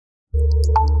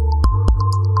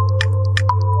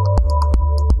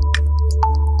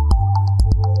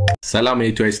ሰላም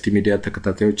የኢትዮኤስቲ ሚዲያ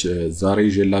ተከታታዮች ዛሬ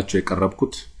ይዤላችሁ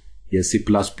የቀረብኩት የሲ++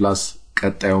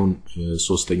 ቀጣዩን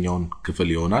ሶስተኛውን ክፍል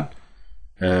ይሆናል።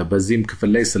 በዚህም ክፍል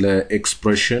ላይ ስለ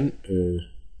ኤክስፕሬሽን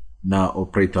እና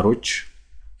ኦፕሬተሮች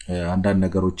አንዳንድ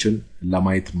ነገሮችን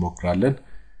ለማየት እንሞክራለን።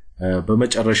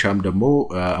 በመጨረሻም ደግሞ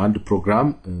አንድ ፕሮግራም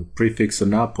ፕሪፊክስ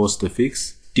እና ፖስትፊክስ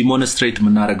ዲሞንስትሬት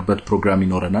የምናደርግበት ፕሮግራም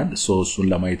ይኖረናል። እሱን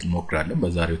ለማየት እንሞክራለን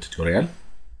በዛሬው ቱቶሪያል።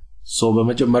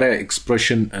 በመጀመሪያ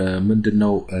ኤክስፕሬሽን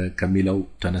ምንድነው ከሚለው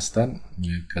ተነስተን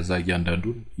ከዛ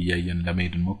እያንዳንዱን እያየን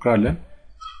ለመሄድ እንሞክራለን።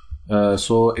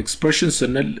 ኤክስፕሬሽን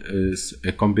ስንል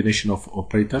a combination of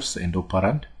operators and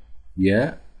operand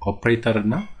የኦፕሬተር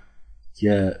እና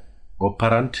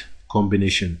የኦፐራንድ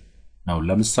ኮምቢኔሽን ነው።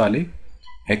 ለምሳሌ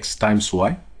x times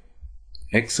y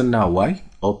x እና y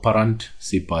ኦፐራንድ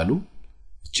ሲባሉ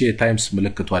እቺ የታይምስ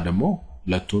ምልክቷ ደግሞ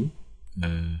ሁለቱን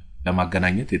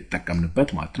ለማገናኘት የተጠቀምንበት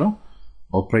ማለት ነው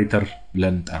ኦፕሬተር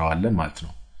ብለን እንጠራዋለን ማለት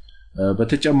ነው።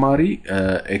 በተጨማሪ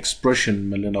ኤክስፕሬሽን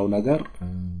ምንለው ነገር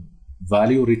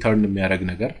ቫልዩ ሪተርን የሚያደርግ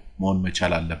ነገር መሆን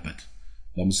መቻል አለበት።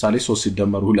 ለምሳሌ 3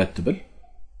 ሲደመር 2 ብል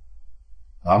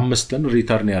 5ን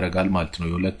ሪተርን ያደርጋል ማለት ነው።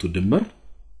 የሁለቱ ድምር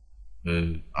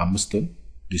 5ን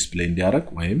ዲስፕሌይ እንዲያደርግ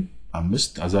ወይም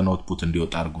 5 አዝ አን አውትፑት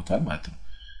እንዲወጣ አድርጎታል ማለት ነው።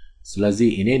 ስለዚህ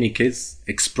in any case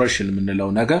ኤክስፕሬሽን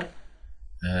ምንለው ነገር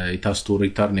it has to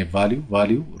return a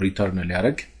value return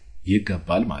ሊያደርግ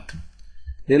ይገባል ማለት ነው።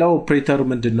 ሌላው ኦፕሬተር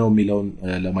ምንድነው የሚለውን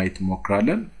ለማየት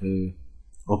እንሞክራለን።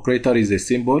 ኦፕሬተር is a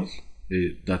symbol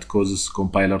that causes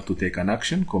compiler to take an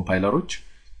action. ኮምፓይለሮች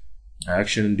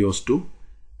አክሽን እንዲወስዱ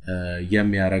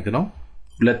የሚያደርግ ነው።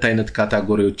 ሁለት አይነት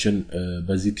ካታጎሪዎችን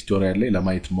በዚህ ቱቶሪያል ላይ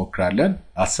ለማየት እንሞክራለን።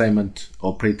 አሳይንመንት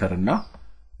ኦፕሬተር እና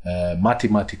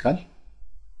ማቴማቲካል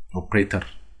ኦፕሬተር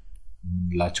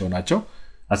ላቸው ናቸው።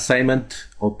 አሳይንመንት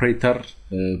ኦፕሬተር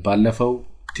ባለፈው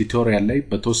ቱቶሪያል ላይ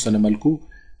በተወሰነ መልኩ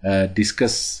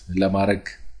ዲስከስ ለማድረግ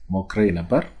ሞክሬ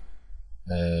ነበር።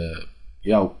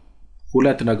 ያው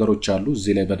ሁለት ነገሮች አሉ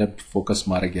እዚህ ላይ በደንብ ፎከስ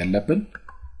ማድረግ ያለብን።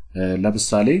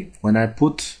 ለምሳሌ when I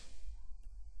put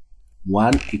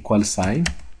one equal sign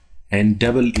and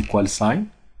double equal sign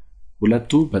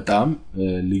ሁለቱ በጣም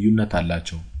ልዩነት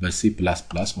አላቸው በሲ++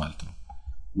 ማለት ነው።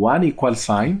 one equal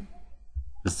sign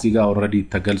እዚህ ጋር ኦሬዲ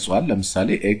ተገልጿል። ለምሳሌ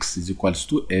x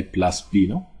 = a + b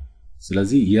ነው።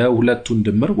 ስለዚህ የሁለቱን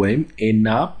ድምር ወይም a እና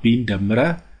b ደምረ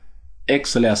x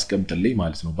ላይ አስቀምጥልኝ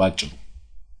ማለት ነው ባጭሩ።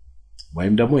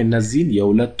 ወይም ደግሞ እነዚህን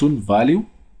የሁለቱን ቫልዩ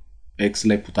x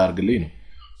ላይ ፑት አድርግልኝ ነው።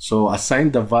 So assign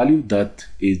the value that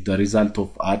is the result of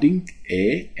adding a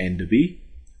and b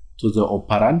to the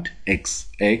operand x.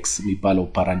 x የሚባለው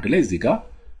ኦፐራንድ ላይ እዚህ ጋር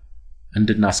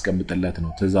እንድናስቀምጥለት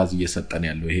ነው ትዕዛዝ እየሰጠን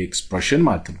ያለው ይሄ ኤክስፕሬሽን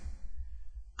ማለት ነው።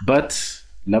 but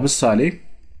ለምሳሌ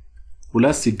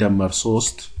 2 ሲደመር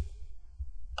 3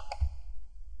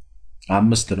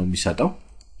 5 ነው የሚሰጠው።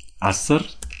 10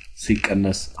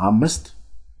 ሲቀነስ 5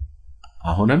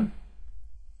 አሁንም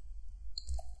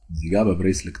እዚህ ጋር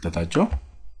በብሬስ ልክተታቸው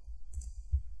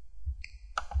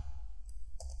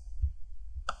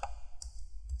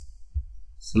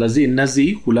ስለዚህ እነዚህ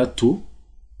ሁለቱ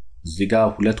እዚህ ጋር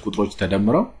ሁለት ቁጥሮች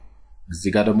ተደምረው እዚህ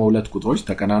ጋር ደግሞ ሁለት ቁጥሮች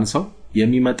ተቀናንሰው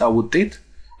የሚመጣው ውጤት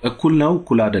እኩል ነው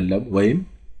እኩል አይደለም ወይም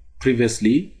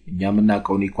previously እኛ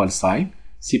የምናውቀውን equal sign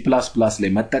C++ ላይ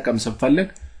መጠቀም ስንፈልግ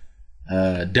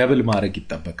ደብል ማድረግ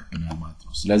ይጠበቅብናል ማለት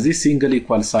ነው። ስለዚህ single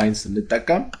equal sign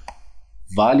ስንጠቀም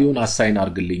ቫልዩን አሳይን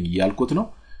አድርግልኝ እያልኩት ነው።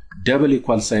 ደብል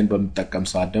equal sign በመጠቀም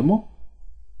ሰዓት ደግሞ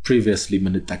previously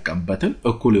የምንጠቀምበትን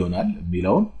እኩል ይሆናል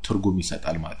የሚለውን ትርጉም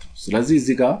ይሰጣል ማለት ነው። ስለዚህ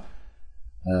እዚህ ጋር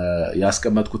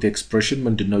ያስቀመጥኩት ኤክስፕሬሽን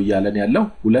ምንድነው እያለን ያለው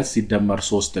 2 ሲደመር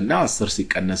 3 እና 10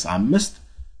 ሲቀነስ 5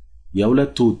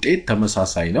 የሁለቱ ውጤት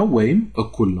ተመሳሳይ ነው ወይም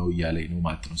እኩል ነው እያለኝ ነው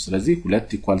ማለት ነው። ስለዚህ ሁለት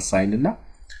ኢኳል ሳይን እና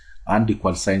አንድ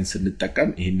ኢኳል ሳይን ስንጠቀም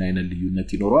ይሄን አይነት ልዩነት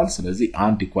ይኖራል። ስለዚህ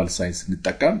አንድ ኢኳል ሳይን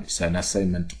ስንጠቀም ሳይን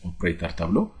አሳይንመንት ኦፕሬተር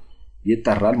ተብሎ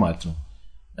ይጠራል ማለት ነው።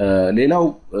 ሌላው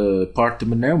ፓርት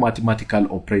የምናየው ማቴማቲካል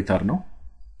ኦፕሬተር ነው።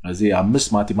 ስለዚህ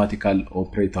 5 ማቴማቲካል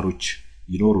ኦፕሬተሮች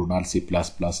ይኖሩናል C++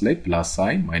 ላይ ፕላስ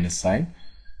ሳይን፣ ማይነስ ሳይን፣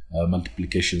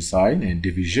 መልቲፕሊኬሽን ሳይን and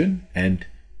division and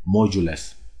modulus።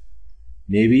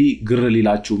 ሜቢ ግር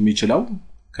ሊላችሁ የሚችለው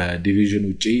ከዲቪዥን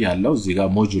ውጪ ያለው እዚህ ጋር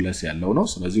ሞጁለስ ያለው ነው።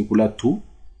 ስለዚህ ሁለቱ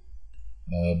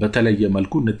በተለየ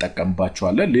መልኩ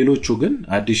እንጠቀምባቸዋለን። ሌሎቹ ግን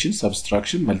አዲሽን፣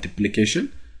 ሰብስትራክሽን፣ መልቲፕሊኬሽን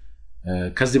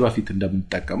ከዚህ በፊት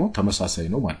እንደምንጠቀመው ተመሳሳይ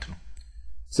ነው ማለት ነው።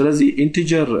 ስለዚህ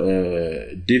ኢንቲጀር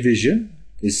ዲቪዥን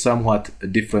is somewhat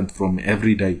different from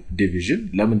everyday division።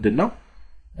 ለምንድን ነው?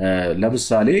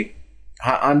 ለምሳሌ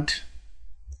 21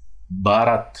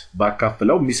 በ4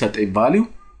 ባካፍለው የሚሰጠኝ ቫልዩ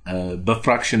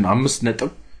በፍራክሽን 5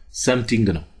 ነጥብ something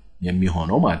ነው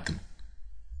የሚሆነው ማለት ነው።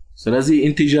 ስለዚህ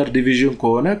ኢንቲጀር ዲቪዥን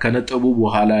ከሆነ ከነጥቡ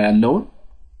በኋላ ያለውን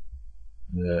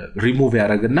ሪሙቭ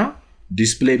ያደርግና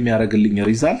ዲስፕሌይ የሚያደርግልኝ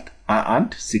ሪዛልት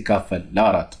አንድ ሲካፈል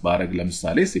ለ4 ባረግ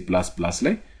ለምሳሌ C++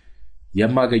 ላይ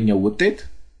የማገኘው ውጤት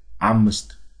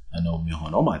 5 ነው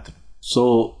የሚሆነው ማለት ነው ሶ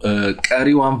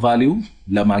ቀሪዋን ቫልዩ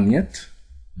ለማግኘት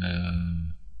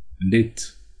እንዴት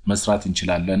መስራት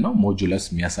እንችላለን ነው ሞጁለስ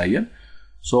የሚያሳየን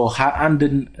ሶ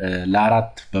 21ን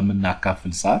ለ4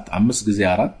 በመናካፍል ሰዓት 5 ጊዜ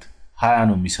 4 20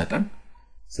 ነው የሚሰጠን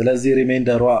ስለዚህ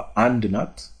ሪሜንደሯ 1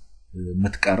 ናት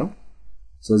የምትቀረው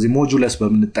ስለዚህ ሞጁለስ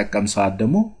በመንጠቀም ሰዓት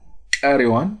ደግሞ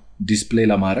ቀሪዋን ዲስፕሌይ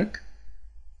ለማድረግ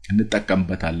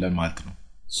እንጠቀምበታለን ማለት ነው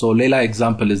ሶ ሌላ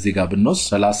ኤግዛምፕል እዚህ ጋር ብንወስድ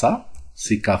 30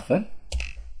 ሲካፈል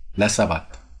ለ7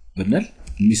 ብንል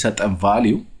የሚሰጠን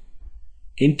ቫልዩ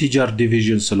ኢንቲጀር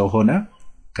ዲቪዥን ስለሆነ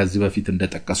ከዚህ በፊት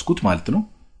እንደተጠቀስኩት ማለት ነው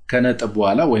ከነጥብ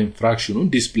በኋላ ወይም ፍራክሽኑን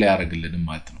ዲስፕሌይ ያደርግልን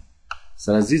ማለት ነው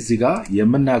ስለዚህ እዚህ ጋር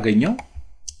የምናገኘው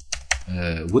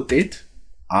ውጤት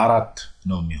 4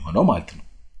 ነው የሚሆነው ማለት ነው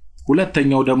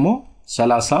ሁለተኛው ደግሞ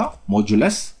 30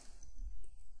 ሞጁለስ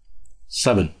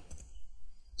 7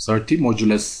 30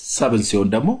 ሞጁለስ 7 ሲሆን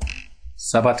ደግሞ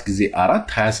 7 ጊዜ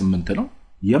 4 28 ነው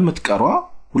የምትቀሯ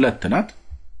 2 ናት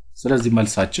ስለዚህ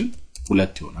መልሳችን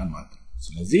 2 ይሆናል ማለት ነው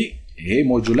ስለዚህ ይሄ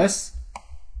ሞጁለስ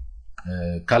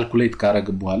ካልኩሌት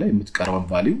ካረግን በኋላ የምትቀርበን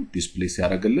ቫልዩ ዲስፕሌይ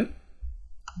ሲያደርግልን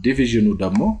ዲቪዥኑ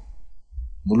ደግሞ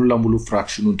ሙሉ ለሙሉ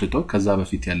ፍራክሽኑን ትቶ ከዛ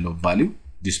በፊት ያለው ቫልዩ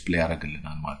ዲስፕሌይ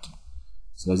ያደርግልናል ማለት ነው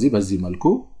ስለዚህ በዚህ መልኩ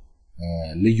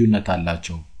ልዩነት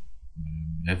አላቸው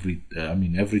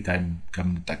every time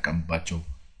ከምንጠቀምባቸው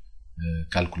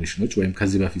ካልኩሌሽኖች ወይም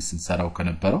ከዚህ በፊት ስንሰራው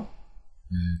ከነበረው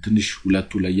ትንሽ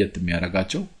ሁለቱ ለየት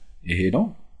የሚያደርጋቸው ይሄ ነው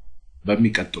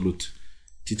በሚቀጥሉት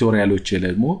ቱቶሪያሎች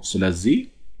ደግሞ ስለዚህ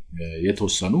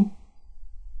የተወሰኑ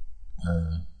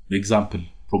ኤግዛምፕል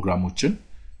ፕሮግራሞችን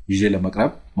ይዤ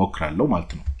ለመቅረብ ሞክራለሁ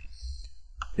ማለት ነው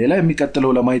ሌላ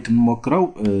የሚቀጥለው ለማየት እንሞክረው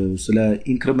ስለ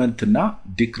ኢንክሪመንት እና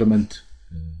ዲክሪመንት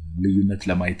ልዩነት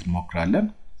ለማየት እንሞክራለን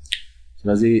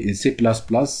ስለዚህ C++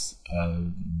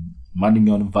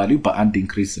 ማንኛውንም ቫልዩ በአንድ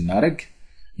ኢንክሪዝ እናደርግ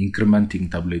ኢንክሪመንቲንግ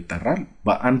ተብሎ ይጠራል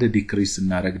በአንድ ዲክሪዝ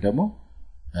እናደርግ ደግሞ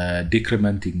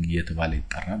ዲክሪመንቲንግ እየተባለ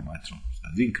ይጠራል ማለት ነው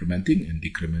ስለዚህ ኢንክሪመንቲንግ and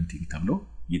ዲክሪመንቲንግ ተብሎ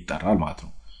ይጠራል ማለት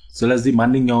ነው ስለዚህ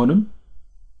ማንኛውንም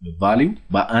ቫልዩ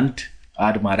በአንድ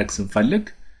አድ ማድረግ ስንፈልግ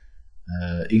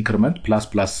ኢንክሪመንት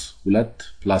 ++2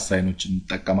 ፕላስ ሳይኖችን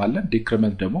እንጠቀማለን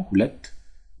ዲክሪመንት ደግሞ 2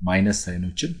 ማይነስ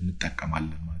ሳይኖችን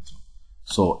እንጠቀማለን ማለት ነው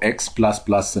ሶ x++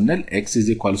 ስንል x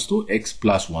 = x +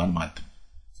 1 ማለት ነው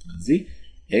ስለዚህ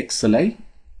x ላይ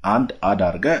አንድ አድ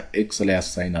አድርገ x ላይ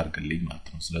አሳይን አድርግልኝ ማለት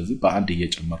ነው ስለዚህ በአንድ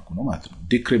እየጨመርኩ ነው ማለት ነው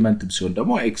ዲክሪመንት ሲሆን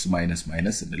ደግሞ x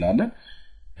ማይነስ እንላለን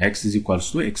x =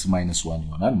 x - 1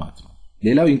 ይሆናል ማለት ነው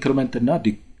ሌላው ኢንክሪመንት እና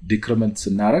ዲክሪመንት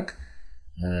ስናረግ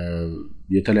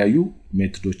የተለያዩ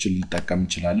ሜቶዶችን ልንጠቀም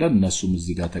እንችላለን እነሱም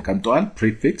እዚህ ጋር ተቀምጠዋል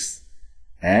ፕሪፊክስ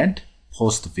and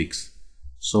postfix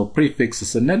so prefix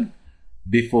ስንል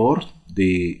before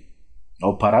the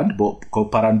operand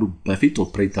ከኦፐራንዱ በፊት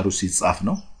ኦፕሬተሩ ሲጻፍ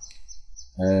ነው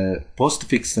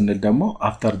postfix ስንል ደግሞ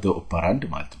after the operand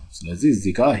ማለት ነው ስለዚህ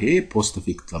እዚህ ጋር ይሄ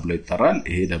postfix ተብሎ ይጠራል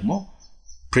ይሄ ደግሞ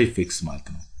prefix ማለት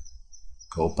ነው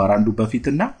ከኦፐራንዱ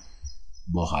በፊትና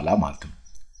በኋላ ማለት ነው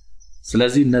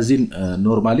ስለዚህ እነዚህ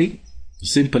ኖርማሊ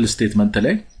ሲምፕል ስቴትመንት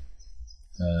ላይ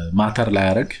ማተር ላይ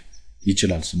ያረግ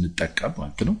ይችላል ስንጠቀም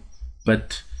ማለት ነው but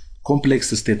ኮምፕሌክስ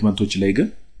ስቴትመንቶች ላይ ግን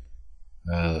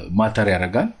ማተር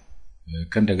ያረጋል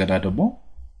ከእንደገና ደግሞ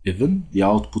even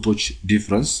የአውትፑቶች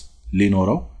ዲፈረንስ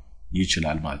ሊኖረው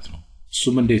ይችላል ማለት ነው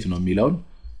እሱም እንዴት ነው የሚለውን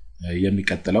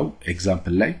የሚቀጥለው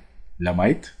ኤግዛምፕል ላይ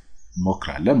ለማየት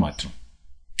ሞክራለን ማለት ነው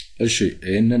እሺ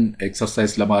ይሄንን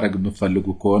ኤክሰርሳይዝ ለማድረግ የምትፈልጉ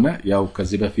ከሆነ ያው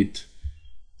ከዚህ በፊት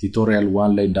ቱቶሪያል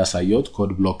 1 ላይ እንዳሳየሁት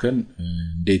ኮድ ብሎክን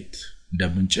እንዴት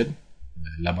እንደምንጭን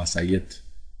ለማሳየት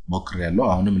ሞክራለሁ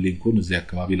አሁንም ሊንኩን እዚህ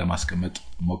አካባቢ ለማስቀመጥ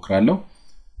ሞክራለሁ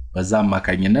በዛ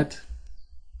አማካኝነት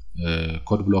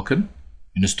ኮድ ብሎክን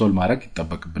ኢንስቶል ማድረግ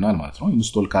ይጠበቅብናል ማለት ነው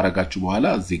ኢንስቶል ካረጋችሁ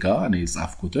በኋላ እዚህ ጋር እኔ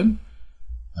ጻፍኩትን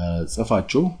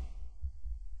ጽፋችሁ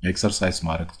ኤክሰርሳይዝ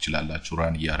ማድረግ ትችላላችሁ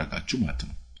ራን ያረጋችሁ ማለት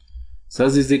ነው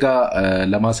ስለዚህ እዚህ ጋር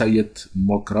ለማሳየት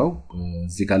ሞክራው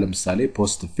እዚህ ጋር ለምሳሌ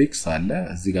postfix አለ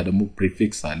እዚህ ጋር ደግሞ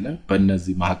prefix አለ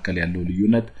በእነዚህ መካከል ያለው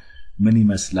ልዩነት ምን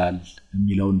ይመስላል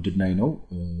የሚለው እንድናይ ነው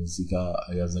እዚህ ጋር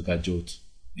ያዘጋጀሁት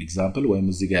ኤግዛምፕል ወይም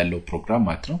እዚህ ጋር ያለው ፕሮግራም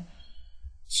ማለት ነው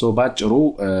ሶ ባጭሩ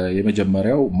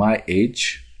የመጀመሪያው my age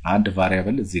አንድ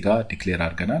ቫሪያብል እዚህ ጋር ዲክሌር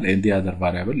አድርገናል and the other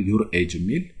variable your age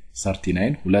የሚል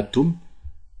 39 ሁለቱም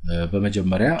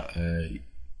በመጀመሪያ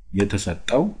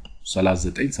የተሰጠው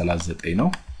 39 ነው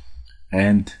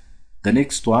and the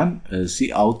next one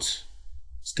cout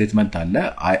statement አለ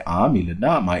I am ይልና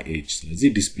my age ስለዚህ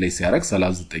ዲስፕሌይ ሲያደርግ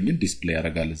 39ን ዲስፕሌይ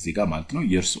ያደርጋል እዚህ ጋር ማለት ነው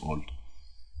years old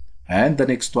and the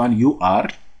next one you are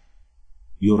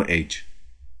your age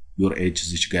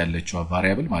እዚህ ጋር ያለችው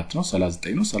ቫሪያብል ማለት ነው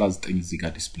 39 ነው 39 እዚህ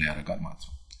ጋር ዲስፕሌይ ያደርጋል ማለት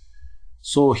ነው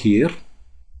so here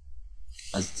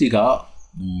እዚህ ጋር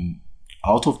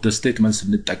out of the statement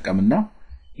ስንጠቀምና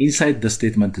inside the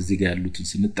statement እዚህ ጋር ያሉትን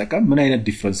ስንጠቀም ምን አይነት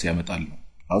ዲፈረንስ ያመጣል ነው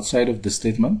outside of the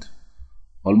statement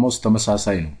almost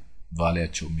ተመሳሳይ ነው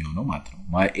ቫልያቸው የሚሆነው ማለት ነው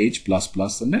my age plus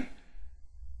plus ስንል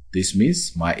this means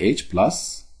my age plus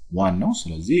 1 ነው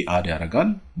ስለዚህ አድ ያደርጋል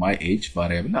my age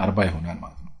variable 40 ይሆናል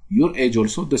ማለት ነው your age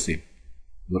also the same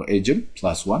your age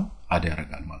plus 1 አድ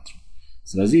ያደርጋል ማለት ነው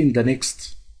ስለዚህ in the next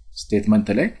statement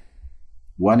ላይ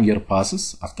 1 year passes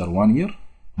after 1 year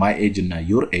my age እና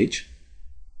your age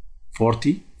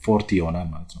 40 ይሆናል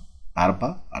ማለት ነው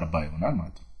 40 ይሆናል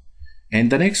ማለት ነው and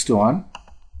the next one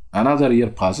another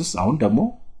year passes አሁን ደግሞ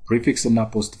prefix እና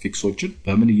postfixዎችን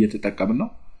በምን እየተጠቀምን ነው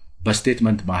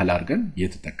በስቴትመንት መሃል አድርገን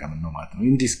እየተጠቀምን ነው ማለት ነው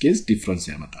in this case difference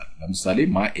ያመጣል ለምሳሌ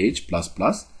my age plus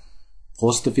plus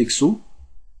postfixu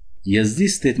የዚህ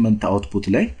ስቴትመንት አውትፑት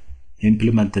ላይ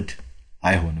implemented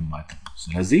አይሆንም ማለት ነው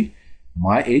ስለዚህ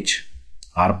my age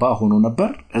 40 ሆኖ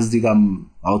ነበር እዚህ ጋር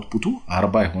አውትፑቱ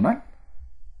 40 ይሆናል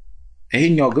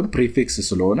ይሄኛው ግን prefix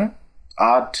ስለሆነ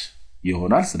add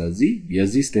ይሆናል ስለዚህ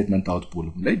የዚህ ስቴትመንት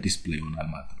አውትፑት ላይ ዲስፕሌይ ይሆናል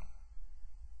ማለት ነው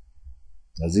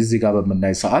ስለዚህ እዚህ ጋር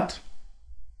በመናይ ሰዓት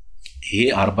ይሄ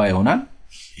 40 ይሆናል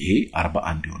ይሄ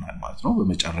 41 ይሆናል ማለት ነው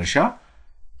በመጨረሻ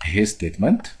ይሄ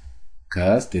ስቴትመንት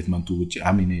ከስቴትመንቱ ውጪ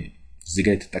አሚኔ እዚህ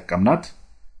ጋር የተጠቀምናት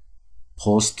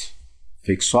ፖስት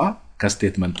ፊክሷ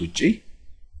ከስቴትመንት ውጪ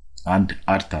አንድ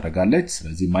አድ ታደርጋለች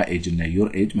ስለዚህ my age እና your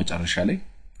age መጨረሻ ላይ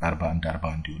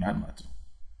 41 ይሆናል ማለት ነው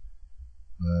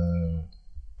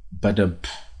በደንብ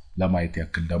ለማየት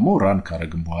ያክል ደግሞ ራን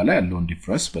ካረግን በኋላ ያለውን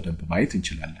ዲፍረንስ በደንብ ማየት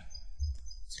እንችላለን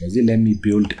ስለዚህ let me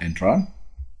build and run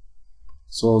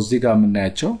so እዚህ ጋር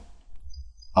የምናያቸው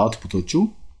አውትፑቶቹ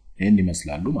ይሄን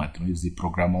ይመስላሉ ማለት ነው እዚህ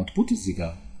ፕሮግራም አውትፑት እዚህ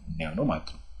ጋር ነው ማለት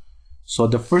ነው so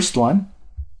the first one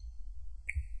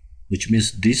which means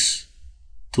this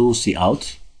to see out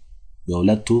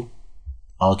የሁለቱ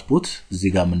አውትፑት እዚህ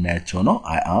ጋር የምናያቸው ነው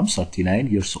I am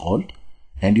 39 years old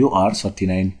and you are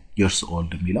 39 years old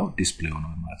የሚለው ዲስፕሌይ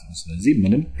ሆኗል ማለት ነው ስለዚህ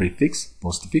ምንም prefix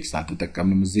postfix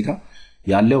አልተጠቀምንም እዚህ ጋር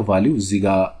ያለው ቫልዩ እዚህ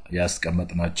ጋር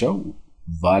ያስቀመጥናቸው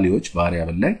ቫልዩዎች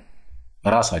ቫሪያብል ላይ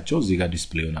ራሳቸው እዚህ ጋር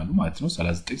ዲስፕሌይ ሆናሉ ማለት ነው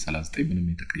 39 ምንም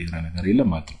የተቀየረ ነገር የለም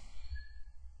ማለት ነው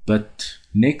but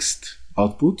next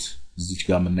output እዚህ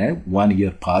ጋር የምናየው 1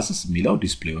 year passes የሚለው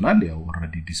ዲስፕሌይ ሆናል ያው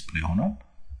already ዲስፕሌይ ሆኗል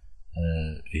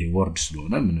ይሄ ወርድ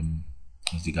ስለሆነ ምንም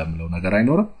እዚህ ጋር ምለው ነገር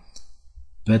አይኖርም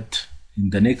but in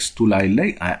the next two line ላይ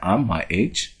I am my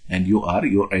age and you are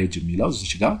your age የሚለው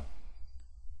እዚህ ጋር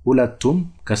ሁለቱም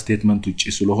ከስቴትመንት ውጪ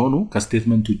ስለሆኑ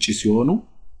ከስቴትመንት ውጪ ሲሆኑ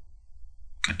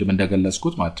ቀድም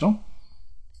እንደገለጽኩት ማለት ነው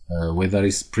whether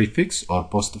is prefix or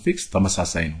postfix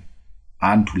ተመሳሳይ ነው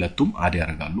አንድ ሁለቱም አድ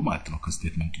ያደርጋሉ ማለት ነው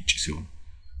ከስቴትመንት ውጪ ሲሆኑ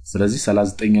ስለዚህ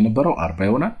 39 የነበረው 40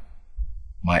 ይሆናል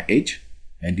my age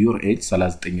and your age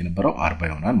 39 የነበረው 40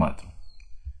 ይሆናል ማለት ነው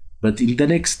but in the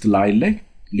next line ላይ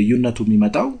ልዩነቱ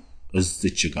የሚመጣው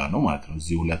እዚች ጋር ነው ማለት ነው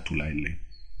እዚህ ሁለቱ ላይን ላይ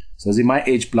ስለዚህ my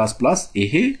age plus plus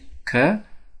ይሄ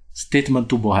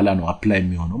ከስቴትመንቱ በኋላ ነው አፕላይ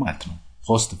የሚሆነው ማለት ነው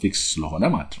postfix ስለሆነ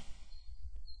ማለት ነው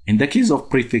in the case of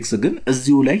prefix ግን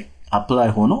እዚሁ ላይ አፕላይ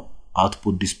ሆኖ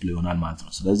output display ይሆናል ማለት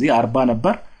ነው ስለዚህ 40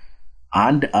 ነበር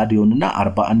አንድ አድ ይሆንና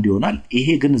 41 ይሆናል ይሄ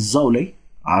ግን እዛው ላይ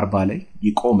 40 ላይ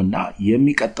ይቆምና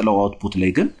የሚቀጥለው አውትፑት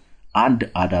ላይ ግን አንድ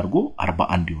አድ አድርጎ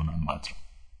 41 ይሆናል ማለት ነው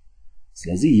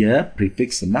ስለዚህ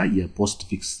የፕሪፊክስ እና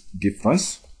የፖስትፊክስ ዲፈረንስ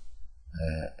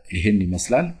ይሄን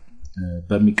ይመስላል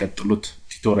በሚቀጥሉት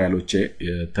ቱቶሪያሎች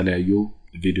የተለያዩ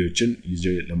ቪዲዮዎችን ይዤ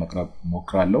ለማቅረብ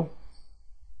ሞክራለሁ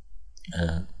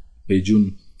ፔጁን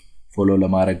ፎሎ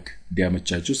ለማድረግ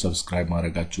እንዲያመቻችሁ ሰብስክራይብ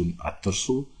ማድረጋችሁን አትርሱ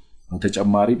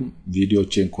በተጨማሪም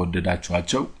ቪዲዮዎችን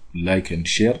ከወደዳችኋቸው ላይክ ኤንድ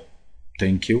ሼር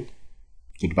thank you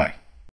goodbye